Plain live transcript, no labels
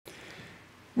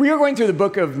We are going through the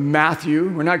book of Matthew.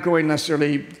 We're not going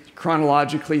necessarily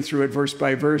chronologically through it verse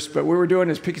by verse, but what we're doing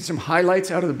is picking some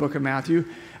highlights out of the book of Matthew.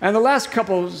 And the last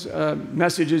couple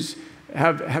messages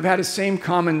have had a same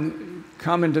common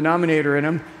denominator in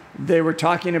them. They were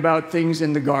talking about things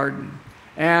in the garden.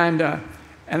 And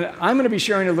I'm going to be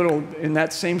sharing a little in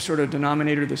that same sort of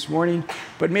denominator this morning,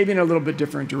 but maybe in a little bit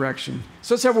different direction.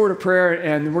 So let's have a word of prayer,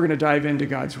 and we're going to dive into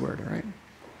God's word, all right?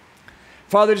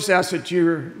 Father, just ask that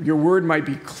your word might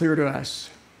be clear to us.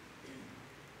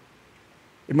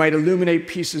 It might illuminate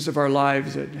pieces of our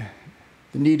lives that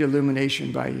need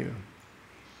illumination by you.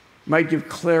 It might give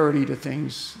clarity to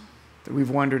things that we've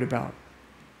wondered about.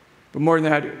 But more than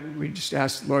that, we just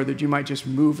ask, Lord, that you might just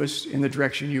move us in the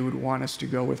direction you would want us to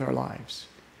go with our lives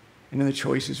and in the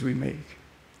choices we make.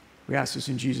 We ask this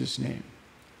in Jesus' name.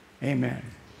 Amen.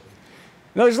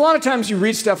 Now, there's a lot of times you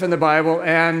read stuff in the Bible,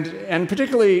 and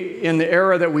particularly in the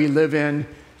era that we live in,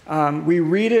 we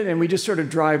read it and we just sort of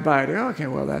drive by it. Okay,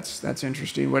 well, that's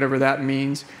interesting, whatever that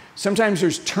means. Sometimes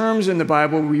there's terms in the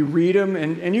Bible, we read them,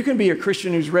 and you can be a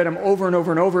Christian who's read them over and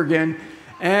over and over again,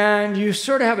 and you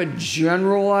sort of have a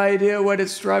general idea what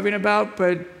it's driving about,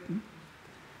 but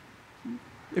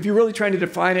if you're really trying to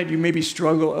define it, you maybe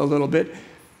struggle a little bit.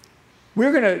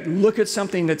 We're going to look at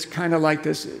something that's kind of like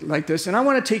this, and I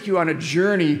want to take you on a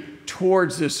journey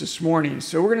towards this morning.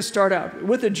 So we're going to start out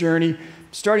with a journey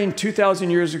starting 2,000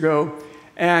 years ago,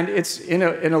 and it's in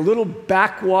a little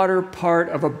backwater part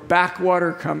of a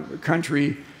backwater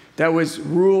country that was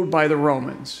ruled by the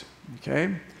Romans,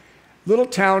 okay? Little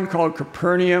town called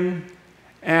Capernaum,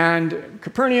 and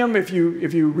Capernaum, if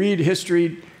you read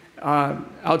history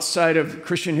outside of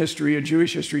Christian history or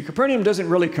Jewish history, Capernaum doesn't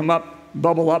really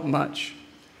bubble up much.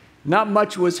 Not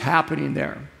much was happening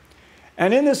there.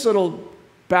 And in this little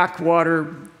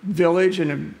backwater village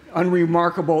in an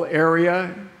unremarkable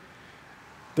area,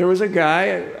 there was a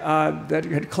guy that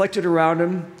had collected around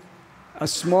him a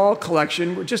small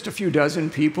collection with just a few dozen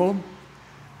people.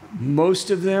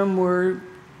 Most of them were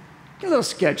a little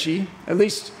sketchy. At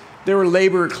least they were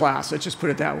labor class, let's just put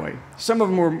it that way. Some of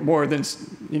them were more than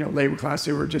labor class,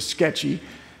 they were just sketchy.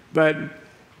 But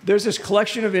there's this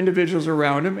collection of individuals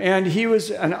around him, and he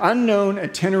was an unknown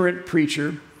itinerant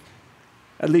preacher,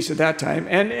 at least at that time,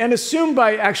 and assumed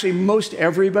by actually most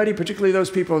everybody, particularly those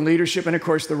people in leadership, and of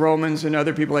course the Romans and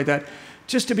other people like that,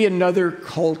 just to be another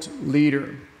cult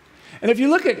leader. And if you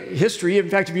look at history, in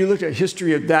fact, if you look at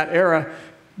history of that era,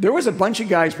 there was a bunch of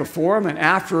guys before him and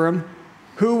after him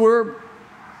who were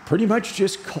pretty much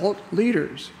just cult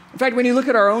leaders. In fact, when you look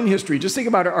at our own history, just think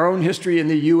about our own history in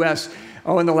the U.S.,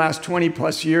 in the last 20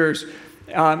 plus years,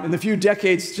 in the few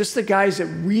decades, just the guys that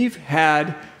we've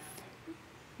had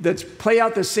that play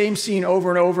out the same scene over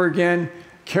and over again,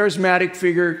 charismatic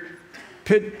figure,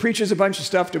 preaches a bunch of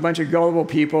stuff to a bunch of gullible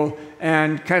people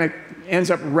and kind of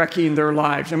ends up wrecking their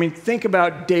lives. I mean, think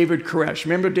about David Koresh.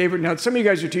 Remember David? Now, some of you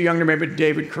guys are too young to remember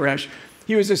David Koresh.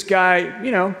 He was this guy,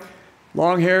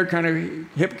 long-haired, kind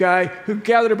of hip guy who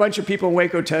gathered a bunch of people in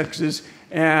Waco, Texas,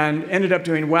 and ended up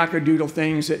doing wackadoodle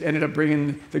things that ended up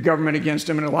bringing the government against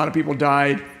him, and a lot of people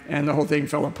died, and the whole thing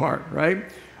fell apart, right?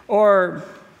 Or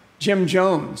Jim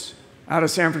Jones out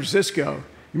of San Francisco.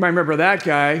 You might remember that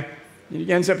guy.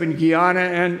 He ends up in Guyana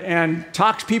and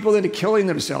talks people into killing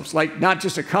themselves, like not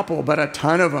just a couple, but a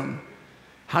ton of them.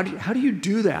 How do you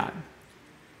do that?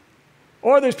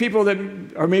 Or there's people that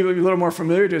are maybe a little more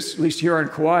familiar to us, at least here on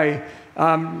Kauai.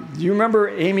 Do you remember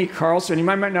Amy Carlson? You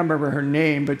might not remember her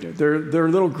name, but their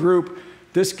little group,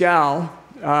 this gal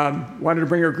wanted to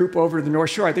bring her group over to the North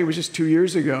Shore. I think it was just 2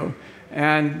 years ago.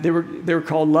 And they were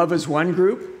called Love is One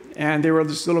Group. And they were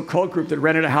this little cult group that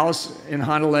rented a house in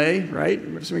Honolulu, right?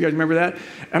 Some of you guys remember that?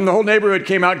 And the whole neighborhood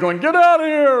came out going, "Get out of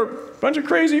here! Bunch of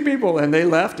crazy people." And they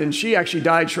left, and she actually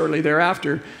died shortly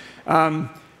thereafter.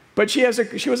 But she was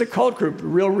a cult group, a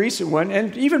real recent one,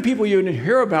 and even people you didn't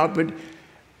hear about, but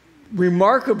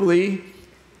remarkably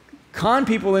con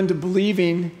people into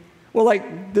believing, well,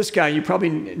 like this guy, you probably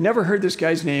never heard this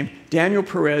guy's name, Daniel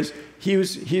Perez.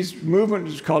 His movement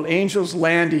was called Angel's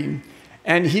Landing,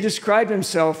 and he described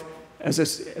himself as a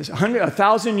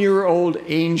 1,000-year-old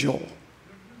angel.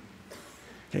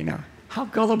 Okay, now, how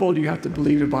gullible do you have to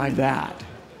believe to buy that?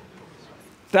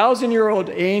 1,000-year-old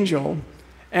angel,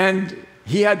 and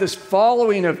he had this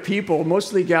following of people,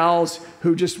 mostly gals,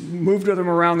 who just moved with him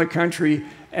around the country,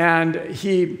 and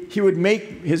he would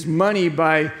make his money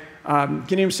by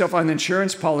getting himself on the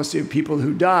insurance policy of people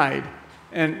who died.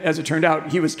 And as it turned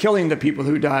out, he was killing the people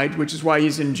who died, which is why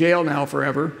he's in jail now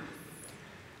forever.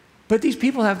 But these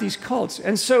people have these cults.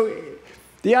 And so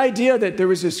the idea that there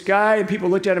was this guy and people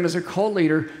looked at him as a cult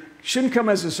leader shouldn't come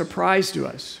as a surprise to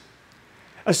us.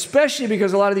 especially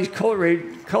because a lot of these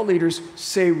cult leaders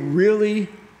say really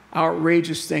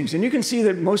outrageous things. And you can see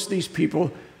that most of these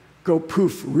people go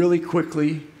poof really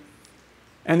quickly.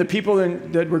 And the people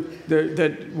that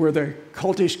were the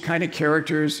cultish kind of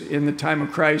characters in the time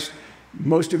of Christ,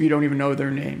 most of you don't even know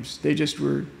their names. They just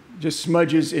were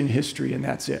smudges in history, and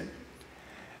that's it.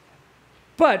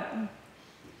 But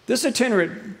this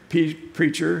itinerant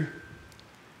preacher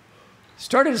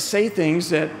started to say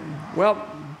things that, well,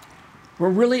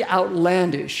 were really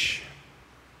outlandish.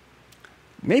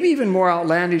 Maybe even more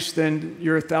outlandish than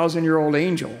your 1,000-year-old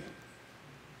angel.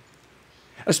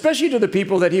 Especially to the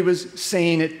people that he was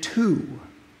saying it to.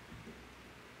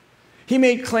 He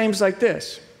made claims like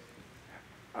this: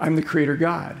 I'm the Creator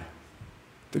God,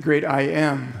 the great I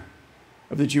am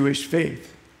of the Jewish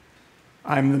faith.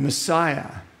 I'm the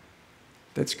Messiah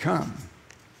that's come.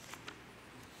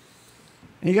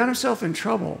 And he got himself in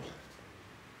trouble,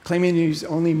 claiming he's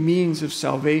only means of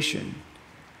salvation.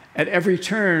 At every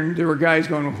turn, there were guys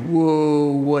going,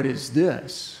 whoa, what is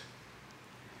this?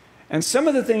 And some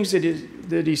of the things that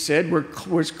he said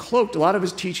was cloaked. A lot of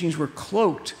his teachings were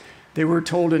cloaked. They were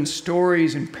told in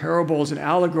stories and parables and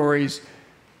allegories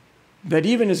that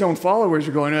even his own followers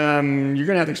were going, you're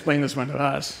going to have to explain this one to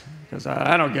us, because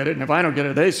I don't get it. And if I don't get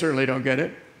it, they certainly don't get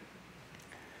it.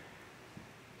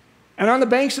 And on the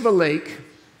banks of a lake,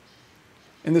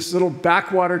 in this little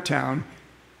backwater town,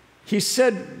 he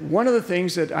said one of the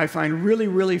things that I find really,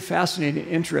 really fascinating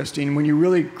and interesting when you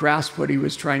really grasp what he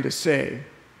was trying to say.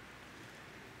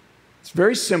 It's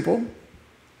very simple,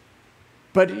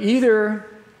 but either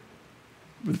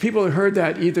the people who heard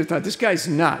that either thought this guy's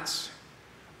nuts,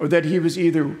 or that he was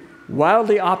either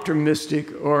wildly optimistic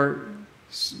or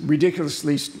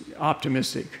ridiculously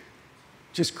optimistic.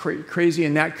 Just crazy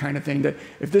and that kind of thing. That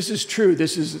if this is true,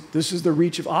 this is the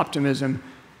reach of optimism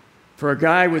for a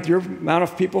guy with your amount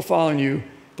of people following you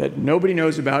that nobody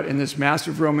knows about in this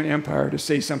massive Roman Empire to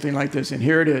say something like this. And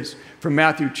here it is from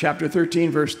Matthew chapter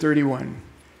 13, verse 31.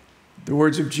 The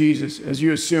words of Jesus, as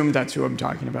you assume that's who I'm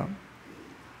talking about.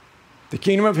 The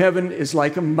kingdom of heaven is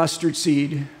like a mustard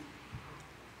seed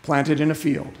planted in a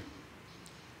field.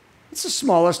 It's the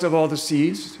smallest of all the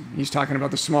seeds. He's talking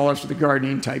about the smallest of the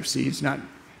gardening type seeds, not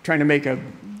trying to make a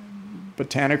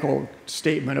botanical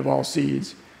statement of all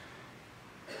seeds.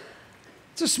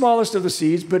 It's the smallest of the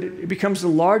seeds, but it becomes the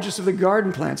largest of the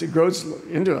garden plants. It grows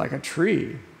into like a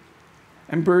tree.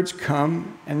 And birds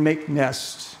come and make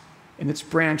nests in its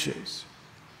branches.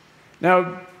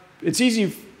 Now, it's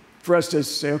easy for us to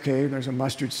say, okay, there's a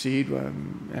mustard seed,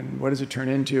 and what does it turn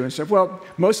into and stuff. Well,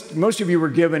 most of you were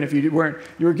given, if you weren't,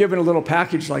 you were given a little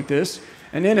package like this,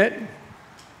 and in it,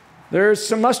 there's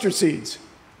some mustard seeds.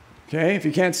 Okay, if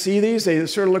you can't see these, they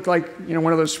sort of look like,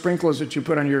 one of those sprinklers that you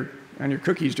put on your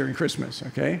cookies during Christmas.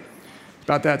 Okay,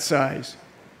 about that size.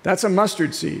 That's a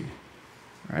mustard seed.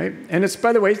 Right? And it's,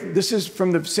 by the way, this is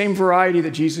from the same variety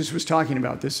that Jesus was talking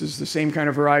about. This is the same kind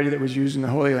of variety that was used in the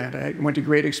Holy Land. I went to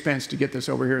great expense to get this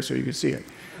over here so you could see it,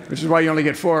 which is why you only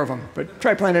get 4 of them. But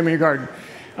try planting them in your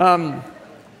garden.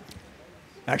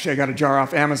 Actually, I got a jar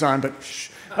off Amazon, but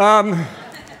shh.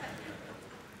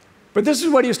 But this is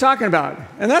what he was talking about.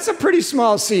 And that's a pretty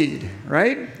small seed,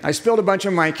 right? I spilled a bunch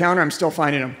on my counter. I'm still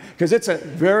finding them because it's a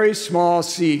very small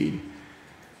seed.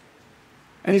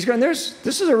 And he's going, this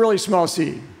is a really small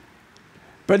seed.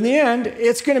 But in the end,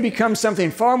 it's going to become something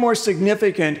far more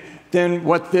significant than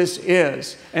what this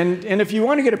is. And if you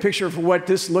want to get a picture of what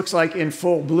this looks like in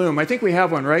full bloom, I think we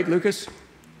have one, right, Lucas?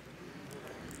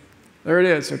 There it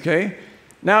is, okay?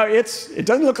 Now, it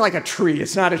doesn't look like a tree.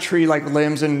 It's not a tree like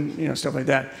limbs and stuff like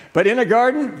that. But in a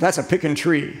garden, that's a pickin'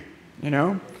 tree,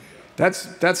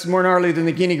 That's more gnarly than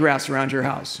the guinea grass around your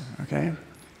house, okay?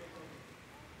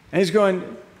 And he's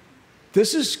going,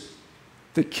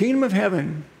 the kingdom of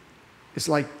heaven is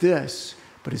like this,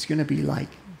 but it's going to be like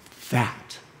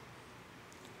that.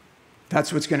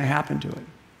 That's what's going to happen to it.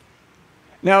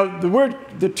 Now,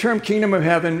 the term kingdom of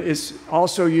heaven is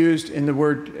also used in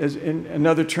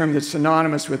another term that's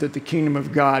synonymous with it, the kingdom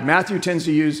of God. Matthew tends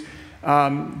to use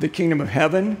the kingdom of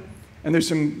heaven, and there's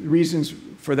some reasons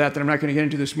for that I'm not going to get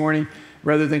into this morning,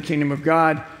 rather than kingdom of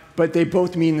God, but they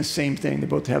both mean the same thing. They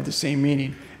both have the same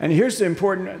meaning. And here's the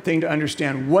important thing to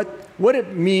understand, what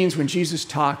it means when Jesus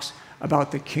talks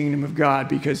about the kingdom of God,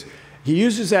 because he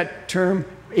uses that term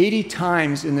 80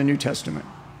 times in the New Testament,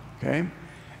 okay?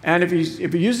 And if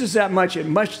he uses that much, it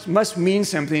must mean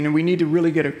something, and we need to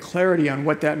really get a clarity on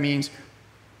what that means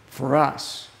for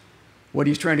us, what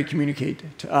he's trying to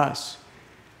communicate to us.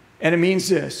 And it means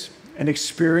this: an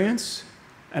experience,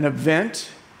 an event,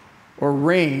 or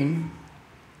reign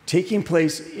taking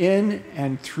place in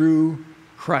and through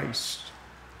Christ,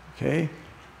 okay?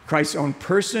 Christ's own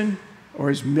person or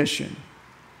his mission.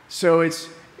 So it's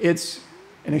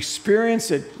an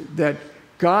experience that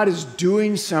God is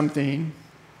doing something,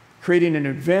 creating an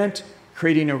event,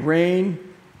 creating a reign,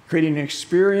 creating an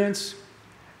experience,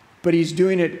 but he's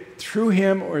doing it through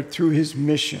him or through his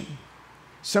mission,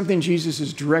 something Jesus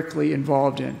is directly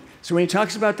involved in. So when he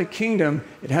talks about the kingdom,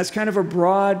 it has kind of a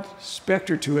broad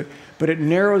spectrum to it, but it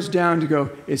narrows down to go,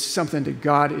 it's something that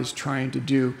God is trying to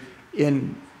do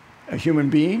in a human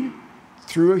being,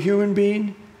 through a human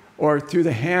being, or through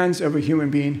the hands of a human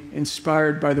being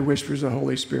inspired by the whispers of the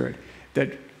Holy Spirit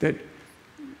that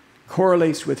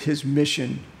correlates with his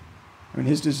mission and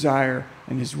his desire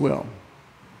and his will.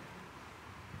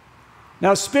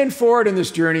 Now spin forward in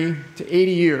this journey to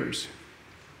 80 years,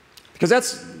 because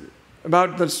that's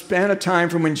about the span of time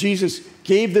from when Jesus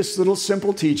gave this little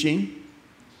simple teaching,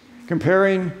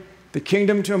 comparing the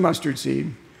kingdom to a mustard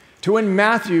seed, to when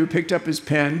Matthew picked up his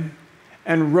pen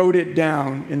and wrote it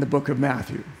down in the book of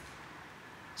Matthew.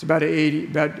 It's about 80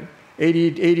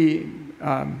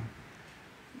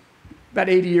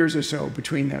 years or so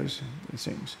between those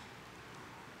things.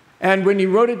 And when he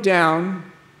wrote it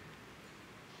down,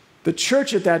 the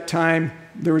church at that time,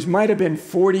 might have been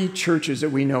 40 churches that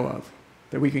we know of,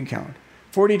 that we can count.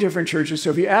 40 different churches.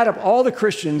 So if you add up all the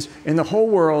Christians in the whole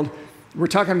world, we're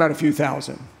talking about a few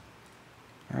thousand.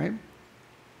 All right?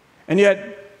 And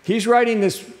yet, he's writing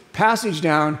this passage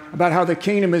down about how the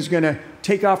kingdom is going to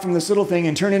take off from this little thing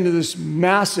and turn into this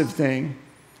massive thing.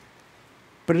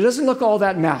 But it doesn't look all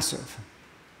that massive,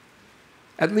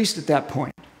 at least at that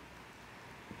point.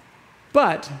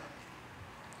 But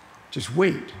just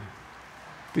wait,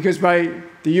 because by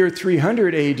the year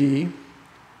 300 AD,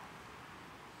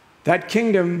 that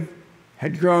kingdom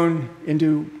had grown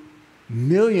into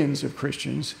millions of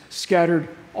Christians scattered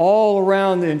all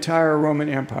around the entire Roman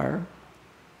Empire.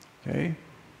 Okay?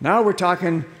 Now we're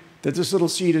talking that this little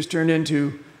seed has turned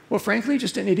into, well, frankly,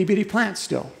 just an itty-bitty plant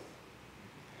still.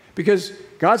 Because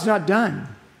God's not done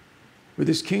with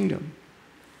his kingdom.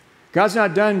 God's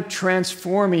not done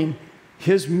transforming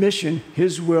his mission,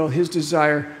 his will, his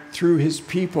desire through his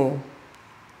people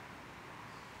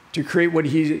to create what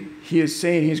he is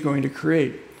saying he's going to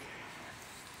create.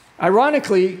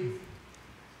 Ironically,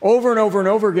 over and over and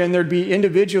over again, there'd be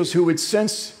individuals who would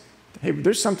sense, hey,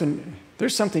 there's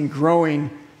something growing,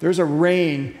 there's a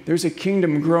reign, there's a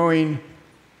kingdom growing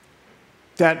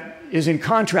that is in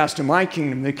contrast to my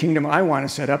kingdom, the kingdom I want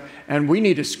to set up, and we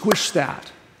need to squish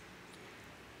that.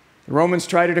 The Romans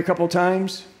tried it a couple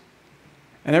times,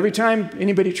 and every time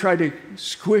anybody tried to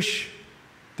squish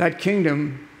that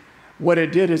kingdom, what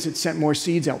it did is it sent more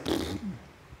seeds out,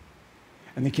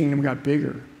 and the kingdom got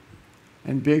bigger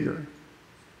and bigger.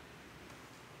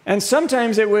 And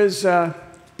sometimes it was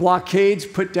blockades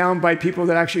put down by people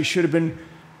that actually should have been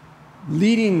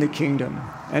leading the kingdom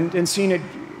and seeing it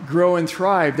grow and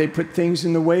thrive. They put things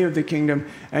in the way of the kingdom,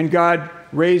 and God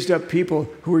raised up people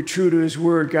who were true to his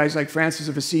word, guys like Francis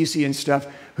of Assisi and stuff,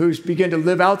 who began to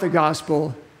live out the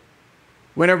gospel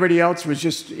when everybody else was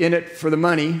just in it for the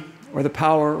money or the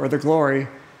power or the glory.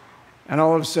 And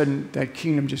all of a sudden, that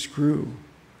kingdom just grew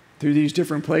through these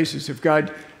different places. If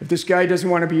this guy doesn't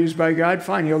want to be used by God,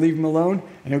 fine, he'll leave him alone,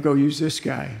 and he'll go use this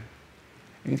guy.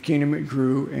 And the kingdom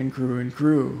grew and grew and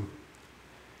grew.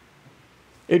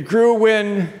 It grew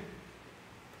when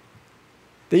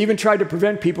they even tried to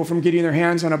prevent people from getting their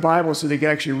hands on a Bible so they could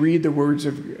actually read the words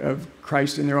of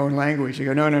Christ in their own language. They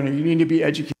go, no, you need to be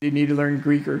educated, you need to learn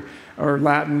Greek or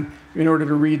Latin in order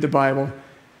to read the Bible.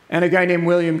 And a guy named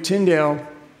William Tyndale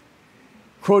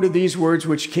quoted these words,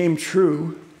 which came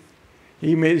true.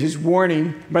 He made his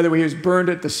warning. By the way, he was burned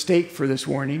at the stake for this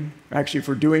warning, actually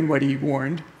for doing what he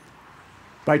warned,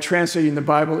 by translating the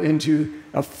Bible into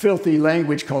a filthy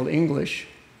language called English.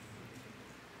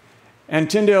 And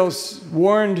Tyndale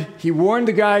warned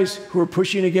the guys who were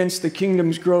pushing against the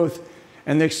kingdom's growth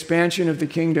and the expansion of the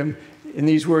kingdom in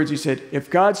these words. He said, "If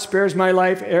God spares my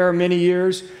life ere many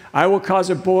years, I will cause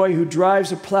a boy who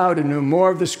drives a plow to know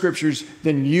more of the scriptures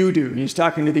than you do." And he's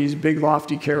talking to these big,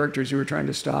 lofty characters who were trying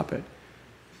to stop it.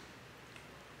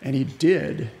 And he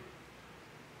did.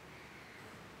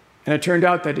 And it turned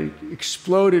out that it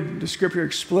exploded, the scripture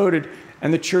exploded,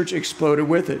 and the church exploded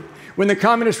with it. When the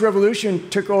communist revolution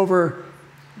took over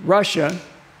Russia,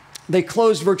 they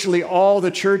closed virtually all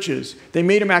the churches. They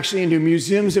made them actually into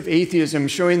museums of atheism,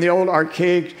 showing the old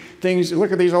archaic things.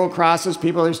 Look at these old crosses.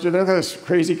 People used to, look at this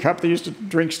crazy cup. They used to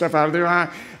drink stuff out of there.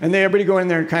 And everybody go in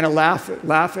there and kind of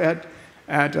laugh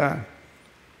at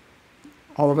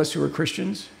all of us who are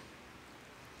Christians.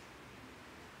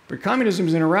 But communism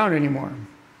isn't around anymore.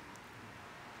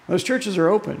 Those churches are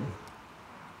open.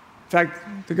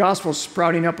 fact, the gospel's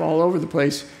sprouting up all over the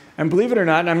place. And believe it or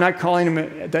not, and I'm not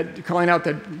calling out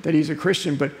that he's a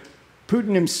Christian, but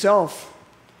Putin himself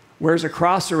wears a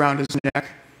cross around his neck,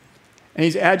 and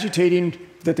he's agitating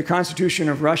that the Constitution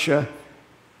of Russia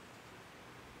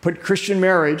put Christian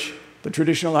marriage, the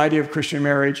traditional idea of Christian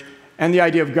marriage, and the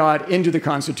idea of God into the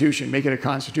Constitution, make it a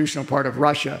constitutional part of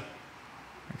Russia.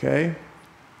 Okay?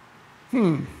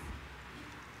 You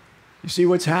see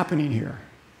what's happening here?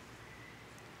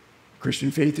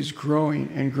 Christian faith is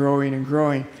growing and growing and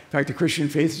growing. In fact, the Christian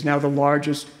faith is now the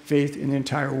largest faith in the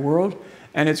entire world,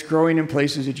 and it's growing in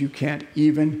places that you can't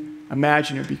even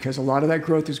imagine it, because a lot of that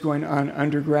growth is going on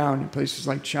underground in places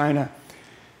like China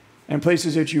and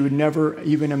places that you would never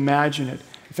even imagine it.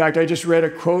 In fact, I just read a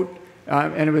quote,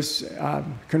 and it was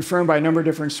confirmed by a number of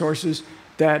different sources,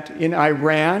 that in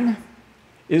Iran,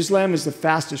 Islam is the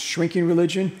fastest shrinking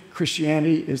religion.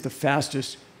 Christianity is the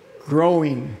fastest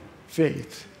growing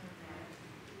faith.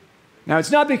 Now,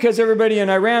 it's not because everybody in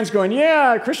Iran's going,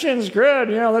 yeah, Christians, good,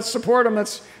 let's support them,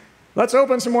 let's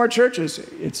open some more churches.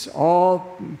 It's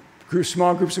all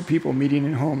small groups of people meeting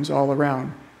in homes all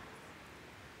around.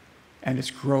 And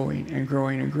it's growing and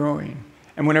growing and growing.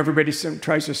 And when everybody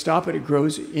tries to stop it, it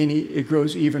grows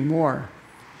even more.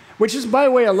 Which is, by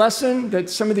the way, a lesson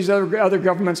that some of these other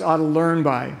governments ought to learn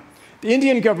by. The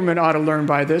Indian government ought to learn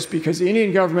by this, because the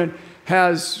Indian government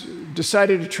has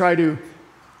decided to try to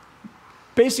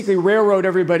basically railroad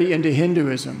everybody into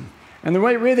Hinduism. And the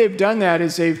way they've done that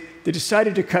is they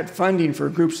decided to cut funding for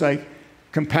groups like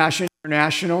Compassion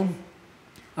International,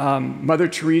 Mother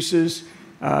Teresa's,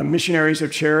 Missionaries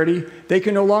of Charity. They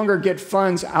can no longer get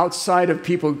funds outside of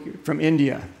people from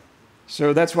India.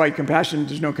 So that's why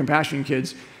there's no Compassion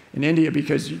kids in India,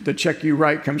 because the check you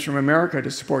write comes from America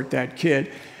to support that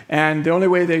kid. And the only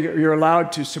way you're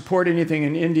allowed to support anything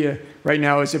in India right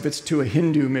now is if it's to a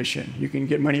Hindu mission. You can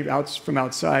get money from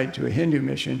outside to a Hindu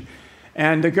mission.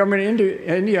 And the government in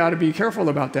India ought to be careful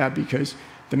about that, because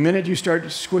the minute you start to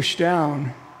squish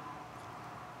down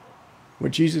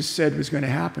what Jesus said was going to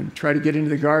happen, try to get into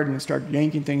the garden and start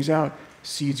yanking things out,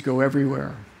 seeds go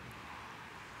everywhere.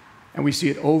 And we see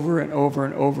it over and over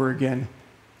and over again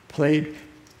played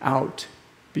out.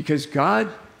 Because God,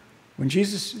 when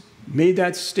Jesus made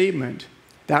that statement,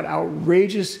 that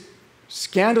outrageous,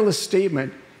 scandalous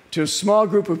statement to a small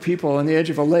group of people on the edge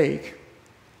of a lake,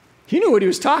 he knew what he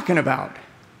was talking about.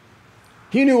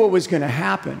 He knew what was going to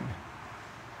happen.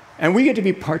 And we get to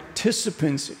be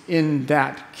participants in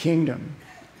that kingdom.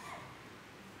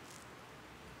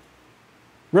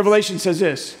 Revelation says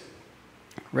this,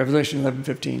 Revelation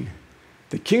 11:15,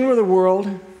 the kingdom of the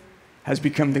world has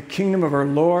become the kingdom of our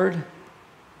Lord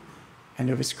and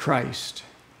of his Christ,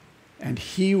 and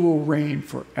he will reign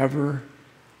forever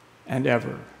and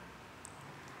ever.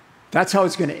 That's how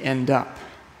it's going to end up.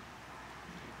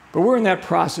 But we're in that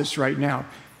process right now.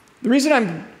 The reason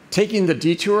I'm taking the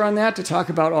detour on that to talk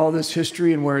about all this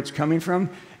history and where it's coming from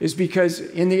is because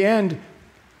in the end,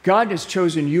 God has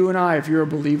chosen you and I, if you're a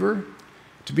believer,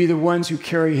 to be the ones who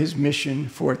carry his mission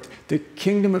forth. The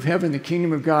kingdom of heaven, the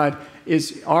kingdom of God,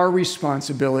 is our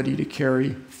responsibility to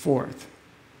carry forth.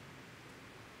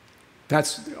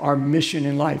 That's our mission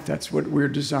in life. That's what we're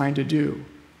designed to do.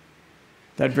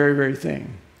 That very, very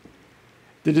thing.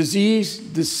 The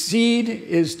seed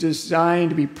is designed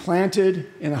to be planted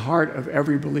in the heart of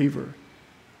every believer.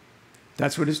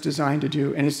 That's what it's designed to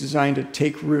do, and it's designed to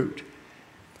take root.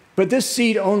 But this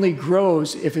seed only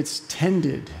grows if it's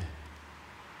tended.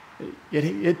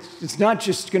 It's not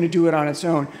just going to do it on its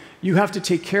own. You have to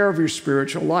take care of your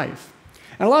spiritual life.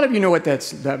 And a lot of you know what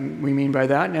we mean by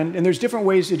that, and there's different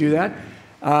ways to do that.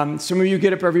 Some of you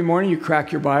get up every morning, you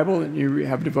crack your Bible, and you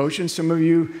have devotion. Some of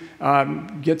you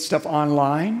get stuff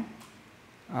online.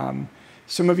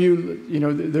 Some of you,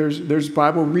 there's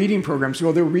Bible reading programs.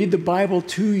 Well, they'll read the Bible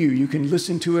to you. You can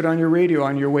listen to it on your radio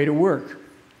on your way to work.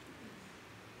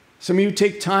 Some of you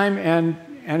take time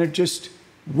and just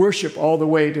worship all the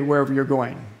way to wherever you're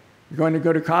going. You're going to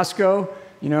go to Costco,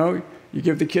 you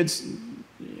give the kids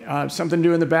something to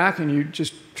do in the back, and you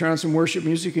just turn on some worship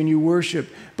music and you worship.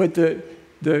 But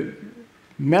the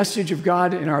message of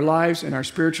God in our lives, in our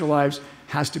spiritual lives,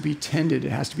 has to be tended.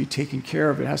 It has to be taken care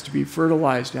of. It has to be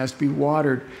fertilized. It has to be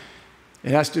watered.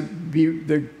 It has to be,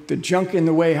 the junk in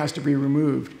the way has to be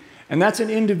removed. And that's an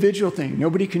individual thing.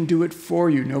 Nobody can do it for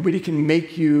you. Nobody can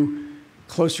make you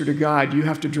closer to God. You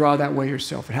have to draw that way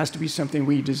yourself. It has to be something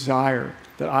we desire,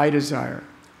 that I desire.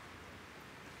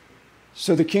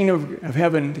 So the kingdom of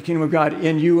heaven, the kingdom of God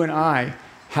in you and I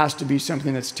has to be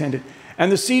something that's tended.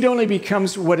 And the seed only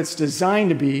becomes what it's designed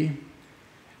to be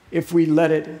if we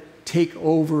let it take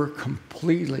over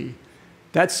completely.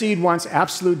 That seed wants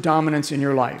absolute dominance in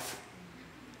your life.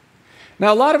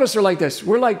 Now, a lot of us are like this.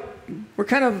 We're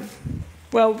kind of,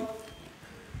 well,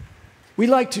 we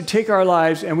like to take our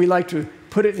lives and we like to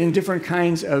put it in different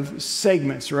kinds of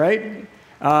segments, right?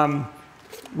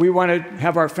 We want to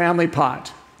have our family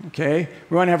pot, okay?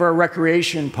 We want to have our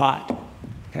recreation pot,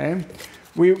 okay?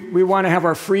 We want to have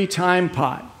our free time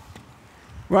pot.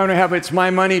 We want to have it's my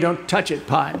money, don't touch it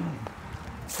pot.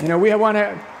 You know, we want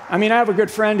to, I have a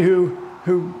good friend who,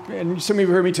 and some of you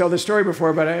have heard me tell this story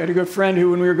before, but I had a good friend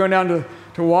who, when we were going down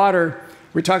to water,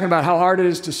 we were talking about how hard it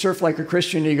is to surf like a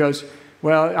Christian. He goes,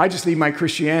 well, I just leave my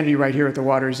Christianity right here at the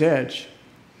water's edge.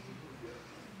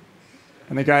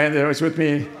 And the guy that was with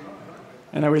me,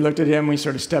 and then we looked at him, we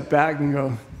sort of stepped back and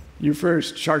go, you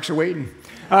first, sharks are waiting.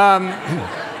 But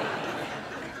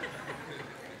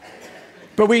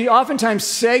we oftentimes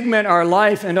segment our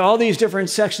life into all these different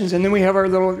sections, and then we have our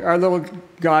little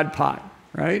God pot,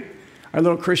 right? Our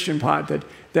little Christian pot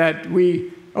that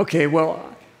we, okay, well,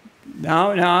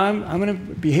 now I'm going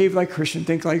to behave like a Christian,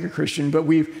 think like a Christian, but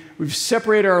we've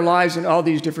separated our lives in all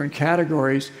these different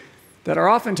categories that are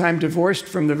oftentimes divorced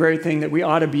from the very thing that we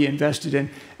ought to be invested in.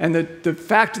 And the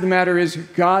fact of the matter is,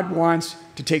 God wants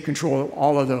to take control of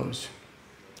all of those.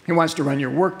 He wants to run your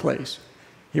workplace.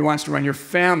 He wants to run your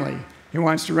family. He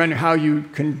wants to run how you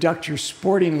conduct your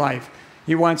sporting life.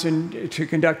 He wants to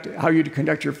conduct how you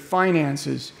conduct your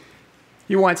finances.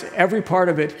 He wants every part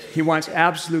of it. He wants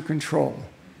absolute control.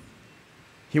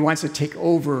 He wants to take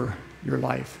over your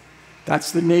life.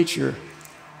 That's the nature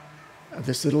of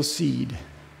this little seed.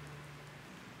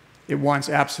 It wants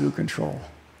absolute control.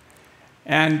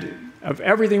 And of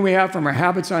everything we have from our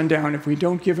habits on down, if we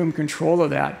don't give him control of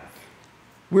that,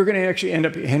 we're going to actually end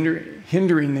up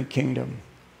hindering the kingdom.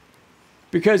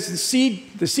 Because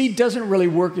the seed doesn't really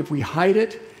work if we hide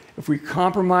it, if we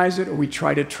compromise it, or we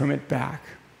try to trim it back.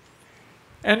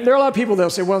 And there are a lot of people that'll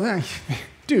say, well,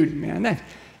 dude, man,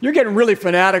 you're getting really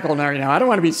fanatical now. I don't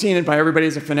want to be seen by everybody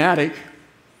as a fanatic.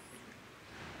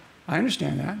 I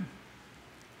understand that.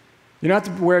 You don't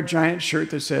have to wear a giant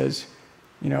shirt that says,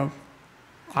 you know,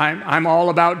 I'm all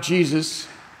about Jesus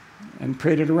and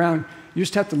parade it around. You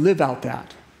just have to live out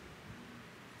that.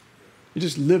 You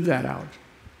just live that out.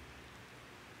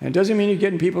 And it doesn't mean you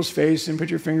get in people's face and put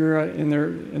your finger in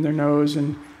their nose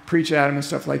and preach at them and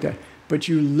stuff like that. But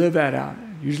you live that out.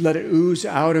 You just let it ooze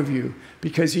out of you,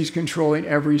 because he's controlling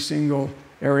every single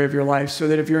area of your life, so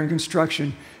that if you're in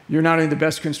construction, you're not only the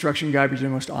best construction guy, but you're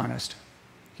the most honest.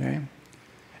 Okay?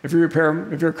 If you're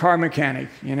a car mechanic,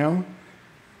 you know,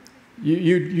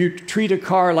 you treat a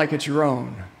car like it's your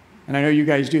own. And I know you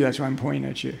guys do. That's why I'm pointing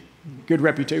at you. Good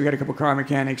reputation. We got a couple car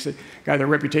mechanics that got their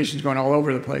reputations going all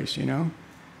over the place, you know,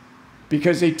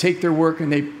 because they take their work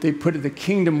and they put the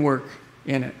kingdom work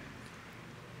in it.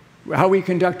 How we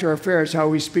conduct our affairs, how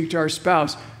we speak to our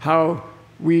spouse, how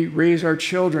we raise our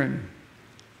children,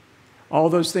 all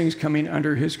those things coming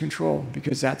under his control,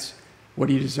 because that's what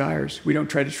he desires. We don't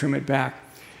try to trim it back.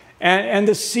 And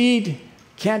the seed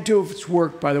can't do its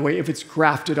work, by the way, if it's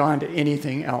grafted onto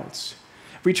anything else.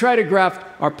 If we try to graft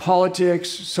our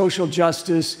politics, social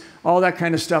justice, all that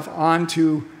kind of stuff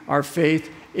onto our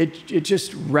faith, it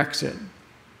just wrecks it,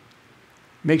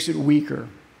 makes it weaker.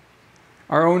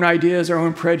 Our own ideas, our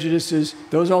own prejudices,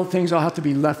 those all things all have to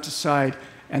be left aside,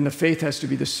 and the faith has to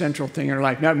be the central thing in our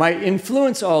life. Now, it might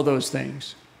influence all those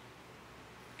things,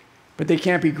 but they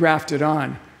can't be grafted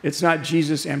on. It's not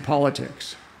Jesus and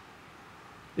politics.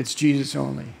 It's Jesus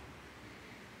only.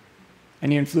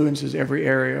 And he influences every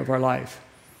area of our life.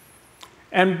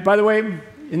 And by the way,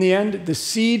 in the end, the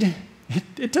seed,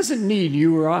 it doesn't need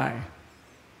you or I.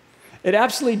 It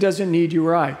absolutely doesn't need you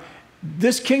or I.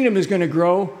 This kingdom is going to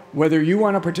grow whether you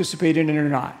want to participate in it or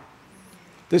not.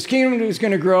 This kingdom is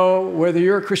going to grow whether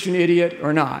you're a Christian idiot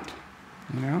or not.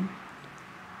 You know?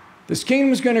 This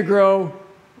kingdom is going to grow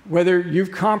whether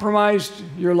you've compromised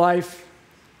your life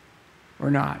or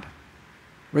not.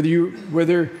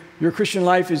 Whether your Christian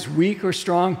life is weak or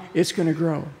strong, it's going to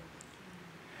grow.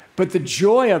 But the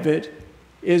joy of it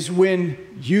is when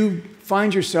you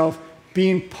find yourself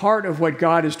being part of what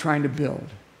God is trying to build.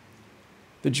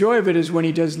 The joy of it is when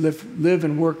he does live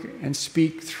and work and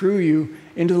speak through you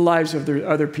into the lives of the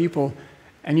other people,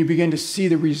 and you begin to see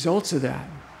the results of that.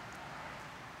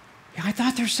 Yeah, I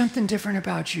thought there's something different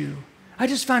about you. I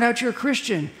just found out you're a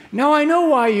Christian. Now I know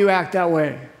why you act that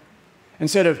way.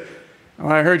 Instead of, oh,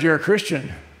 I heard you're a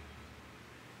Christian.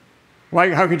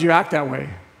 How could you act that way?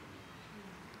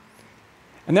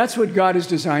 And that's what God has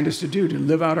designed us to do, to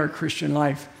live out our Christian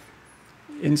life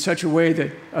in such a way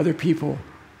that other people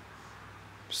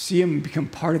See them become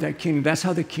part of that kingdom. That's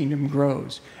how the kingdom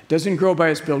grows. It doesn't grow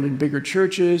by us building bigger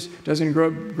churches. It doesn't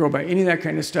grow by any of that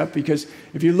kind of stuff, because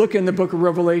if you look in the book of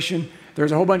Revelation,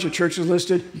 there's a whole bunch of churches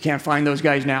listed. You can't find those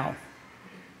guys now.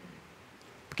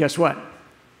 But guess what?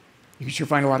 You can sure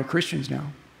find a lot of Christians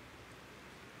now.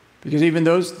 Because even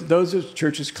those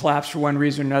churches collapse for one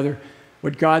reason or another.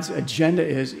 What God's agenda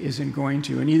isn't going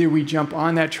to. And either we jump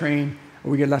on that train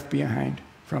or we get left behind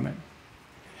from it.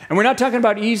 And we're not talking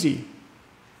about easy.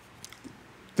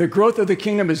 The growth of the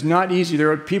kingdom is not easy.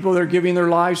 There are people that are giving their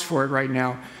lives for it right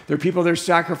now. There are people that are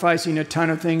sacrificing a ton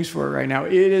of things for it right now.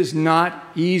 It is not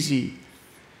easy.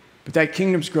 But that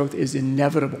kingdom's growth is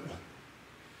inevitable.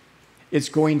 It's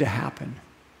going to happen.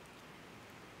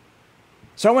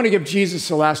 So I want to give Jesus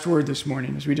the last word this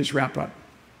morning as we just wrap up.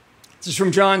 This is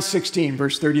from John 16,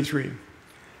 verse 33.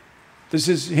 This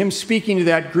is him speaking to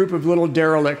that group of little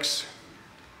derelicts.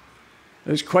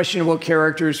 Those questionable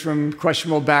characters from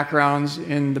questionable backgrounds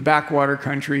in the backwater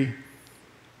country.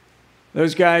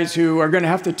 Those guys who are going to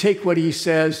have to take what he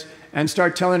says and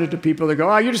start telling it to people that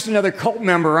go, oh, you're just another cult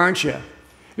member, aren't you?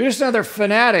 You're just another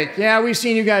fanatic. Yeah, we've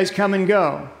seen you guys come and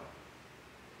go.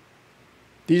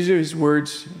 These are his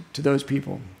words to those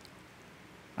people.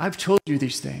 I've told you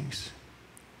these things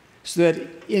so that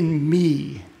in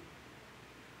me,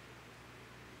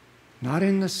 not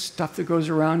in the stuff that goes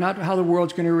around, not how the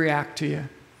world's going to react to you,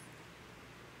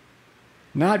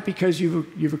 not because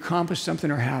you've accomplished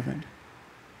something or haven't,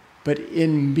 but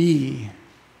in me,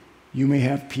 you may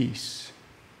have peace.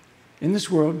 In this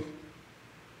world,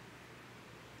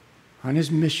 on his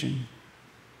mission,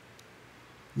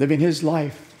 living his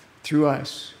life through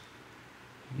us,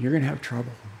 you're going to have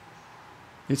trouble.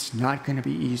 It's not going to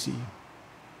be easy.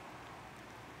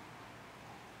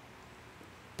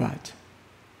 But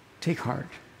take heart.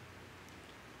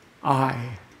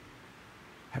 I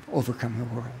have overcome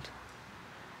the world.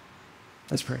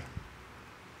 Let's pray.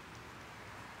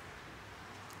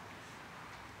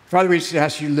 Father, we just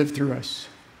ask you to live through us.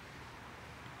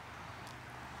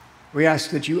 We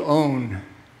ask that you own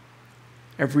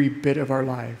every bit of our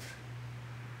life,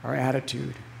 our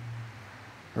attitude,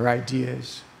 our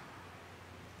ideas.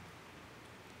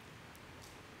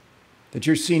 That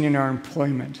you're seen in our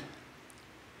employment.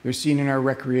 You're seen in our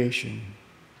recreation.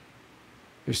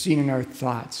 You're seen in our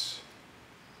thoughts.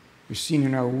 You're seen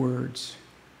in our words.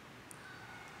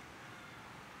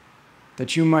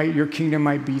 That your kingdom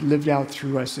might be lived out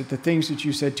through us. That the things that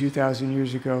you said 2,000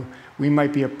 years ago, we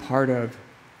might be a part of.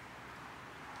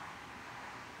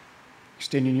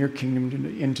 Extending your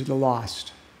kingdom into the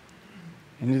lost.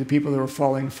 And to the people who are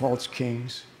following false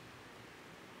kings.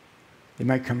 They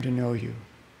might come to know you.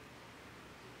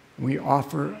 And we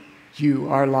offer you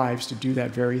our lives to do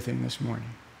that very thing this morning.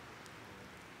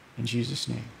 In Jesus'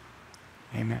 name,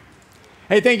 amen.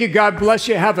 Hey, thank you. God bless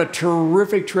you. Have a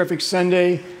terrific, terrific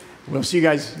Sunday. We'll see you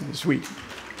guys this week.